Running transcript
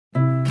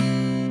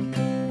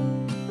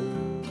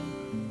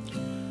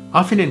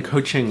Often in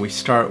coaching, we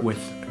start with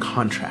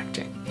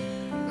contracting.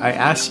 I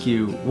ask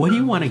you, what do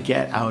you want to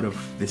get out of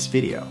this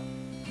video?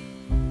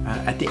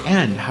 At the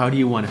end, how do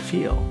you want to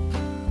feel?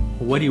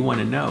 What do you want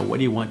to know? What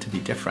do you want to be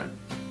different?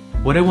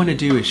 What I want to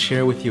do is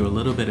share with you a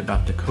little bit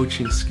about the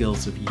coaching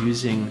skills of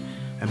using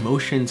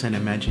emotions and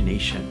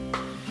imagination,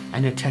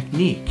 and a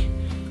technique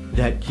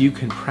that you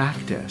can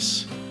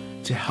practice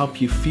to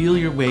help you feel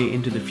your way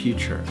into the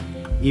future,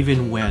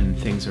 even when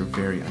things are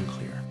very unclear.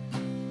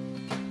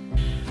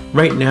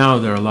 Right now,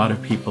 there are a lot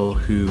of people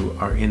who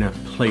are in a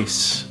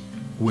place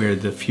where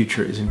the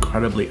future is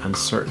incredibly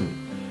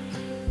uncertain,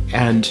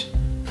 and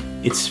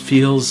it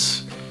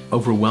feels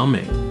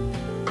overwhelming.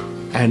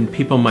 And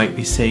people might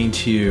be saying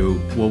to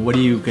you, well, what are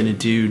you going to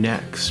do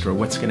next? Or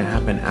what's going to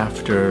happen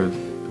after?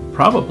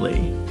 Probably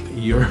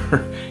you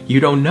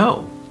don't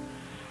know.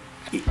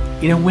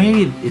 In a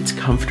way, it's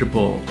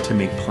comfortable to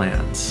make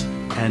plans,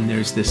 and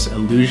there's this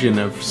illusion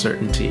of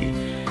certainty.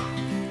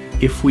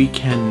 If we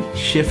can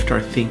shift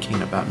our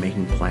thinking about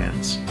making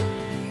plans,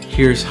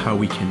 here's how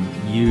we can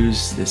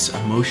use this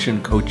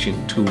emotion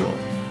coaching tool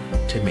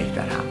to make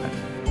that happen.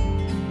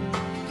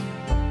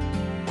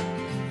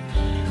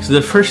 So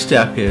the first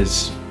step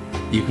is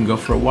you can go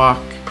for a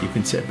walk, you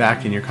can sit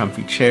back in your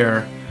comfy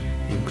chair,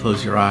 you can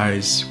close your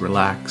eyes,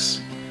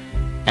 relax,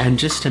 and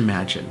just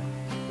imagine.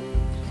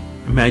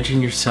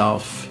 Imagine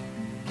yourself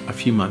a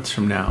few months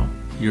from now.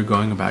 You're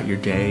going about your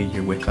day,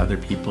 you're with other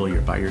people,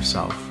 you're by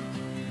yourself.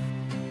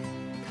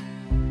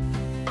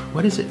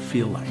 What does it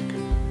feel like?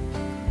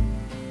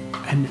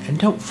 And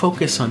don't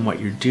focus on what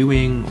you're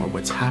doing or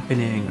what's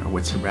happening or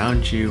what's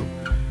around you.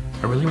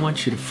 I really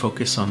want you to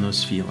focus on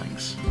those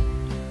feelings.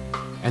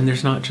 And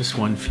there's not just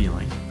one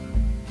feeling.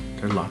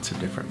 There are lots of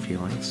different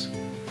feelings.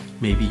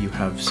 Maybe you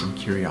have some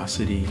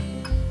curiosity.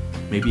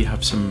 Maybe you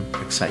have some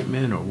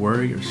excitement or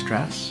worry or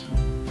stress.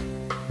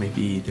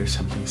 Maybe there's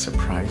something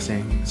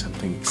surprising,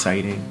 something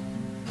exciting.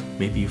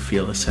 Maybe you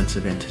feel a sense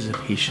of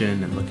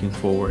anticipation and looking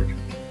forward.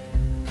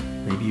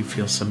 Maybe you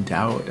feel some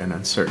doubt and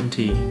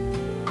uncertainty.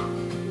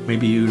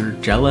 Maybe you're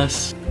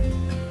jealous.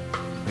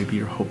 Maybe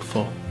you're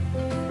hopeful.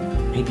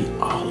 Maybe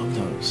all of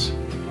those.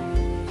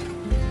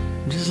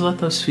 And just let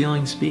those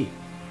feelings be.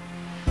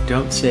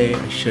 Don't say,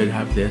 I should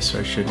have this or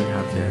I shouldn't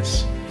have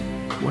this.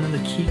 One of the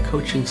key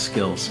coaching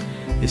skills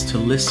is to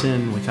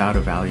listen without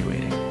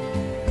evaluating.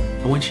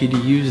 I want you to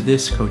use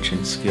this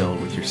coaching skill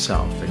with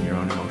yourself and your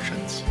own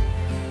emotions.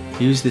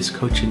 Use this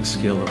coaching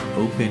skill of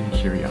open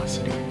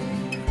curiosity.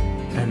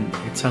 And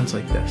it sounds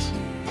like this.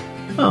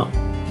 Oh,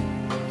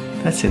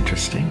 that's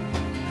interesting.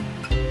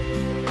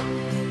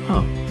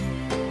 Oh,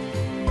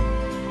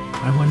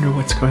 I wonder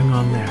what's going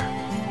on there.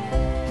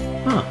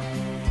 Huh,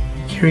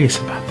 I'm curious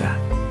about that.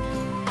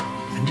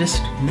 And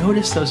just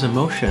notice those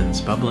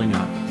emotions bubbling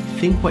up.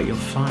 Think what you'll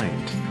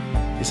find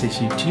is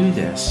as you do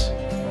this,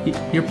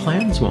 your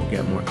plans won't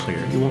get more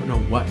clear. You won't know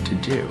what to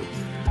do,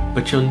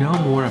 but you'll know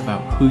more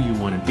about who you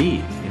want to be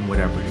in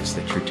whatever it is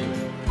that you're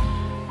doing.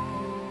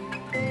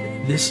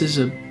 This is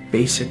a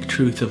basic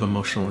truth of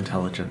emotional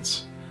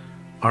intelligence.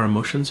 Our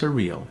emotions are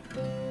real,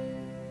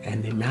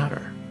 and they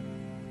matter.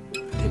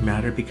 They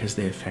matter because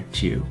they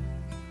affect you,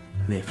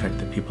 and they affect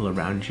the people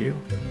around you,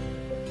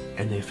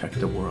 and they affect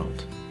the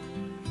world.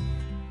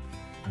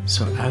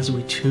 So as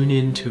we tune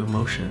into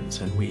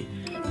emotions and we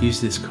use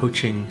this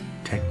coaching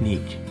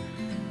technique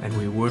and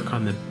we work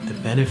on the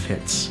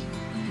benefits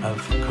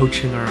of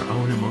coaching our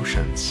own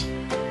emotions,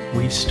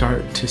 we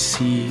start to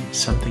see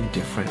something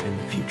different in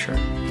the future.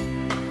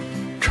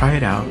 Try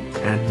it out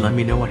and let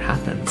me know what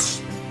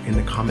happens in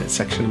the comment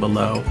section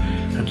below.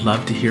 I'd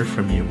love to hear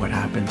from you what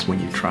happens when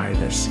you try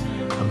this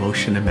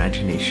emotion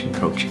imagination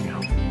coaching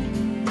out.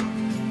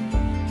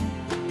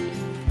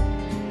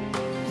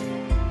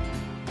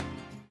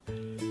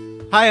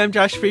 Hi, I'm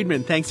Josh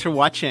Freedman. Thanks for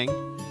watching.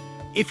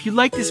 If you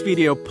like this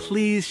video,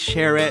 please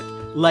share it,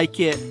 like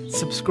it,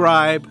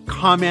 subscribe,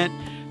 comment.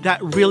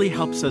 That really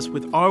helps us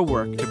with our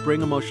work to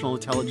bring emotional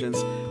intelligence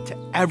to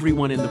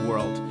everyone in the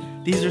world.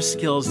 These are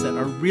skills that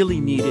are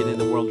really needed in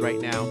the world right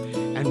now,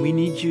 and we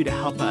need you to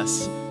help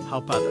us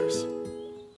help others.